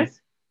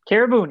Christmas,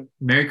 Carabuni.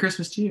 Merry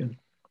Christmas to you,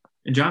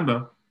 and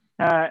Jumbo.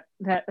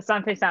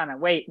 Asante Sana.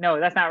 Wait, no,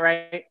 that's not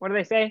right. What do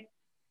they say?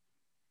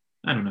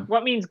 I don't know.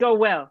 What means go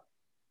well?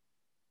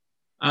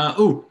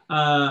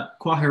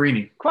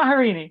 Kwaherini.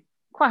 Kwaherini.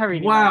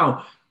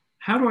 Wow.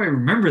 How do I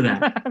remember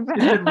that?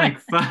 It's been like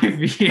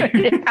 5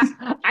 years.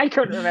 I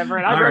couldn't remember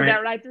it. I wrote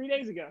that right 3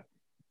 days ago.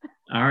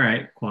 All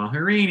right.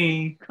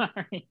 Kwaherini.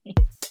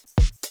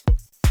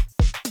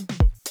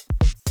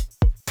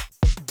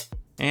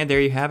 And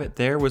there you have it.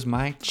 There was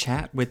my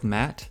chat with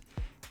Matt.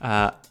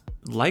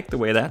 Like the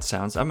way that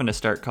sounds, I'm going to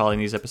start calling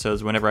these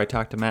episodes whenever I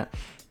talk to Matt,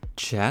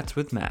 Chats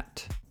with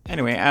Matt.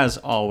 Anyway, as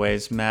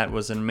always, Matt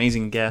was an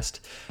amazing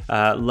guest.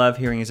 Love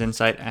hearing his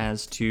insight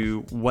as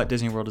to what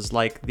Disney World is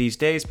like these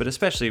days, but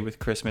especially with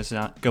Christmas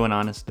going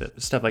on and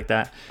stuff like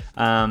that.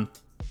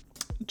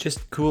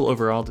 Just cool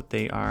overall that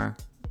they are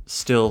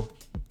still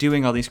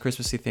doing all these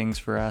Christmassy things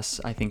for us.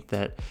 I think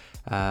that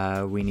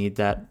we need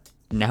that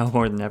now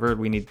more than ever.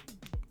 We need,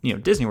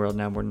 Disney World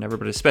now more than ever,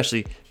 but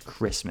especially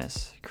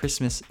Christmas.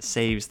 Christmas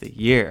saves the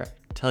year.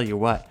 Tell you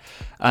what.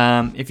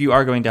 If you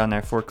are going down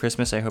there for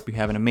Christmas, I hope you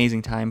have an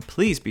amazing time.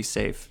 Please be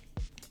safe.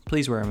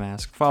 Please wear a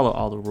mask. Follow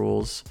all the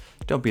rules.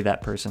 Don't be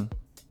that person.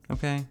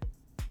 Okay?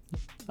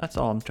 That's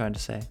all I'm trying to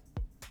say.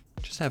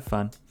 Just have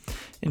fun.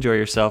 Enjoy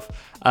yourself.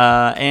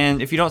 And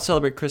if you don't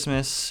celebrate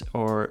Christmas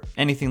or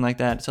anything like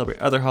that, celebrate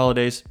other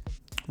holidays,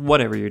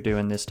 whatever you're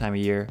doing this time of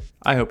year,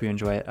 I hope you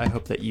enjoy it. I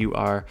hope that you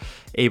are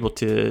able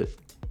to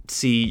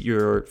see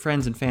your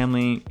friends and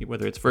family,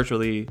 whether it's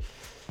virtually,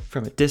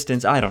 from a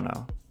distance, I don't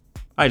know.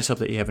 I just hope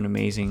that you have an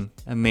amazing,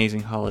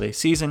 amazing holiday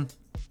season.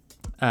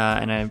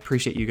 And I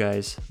appreciate you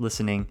guys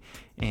listening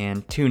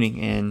and tuning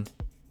in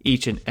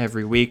each and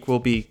every week. We'll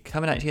be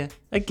coming at you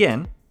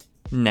again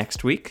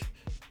next week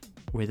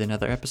with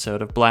another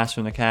episode of Blast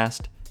from the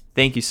Cast.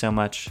 Thank you so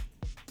much.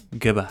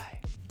 Goodbye.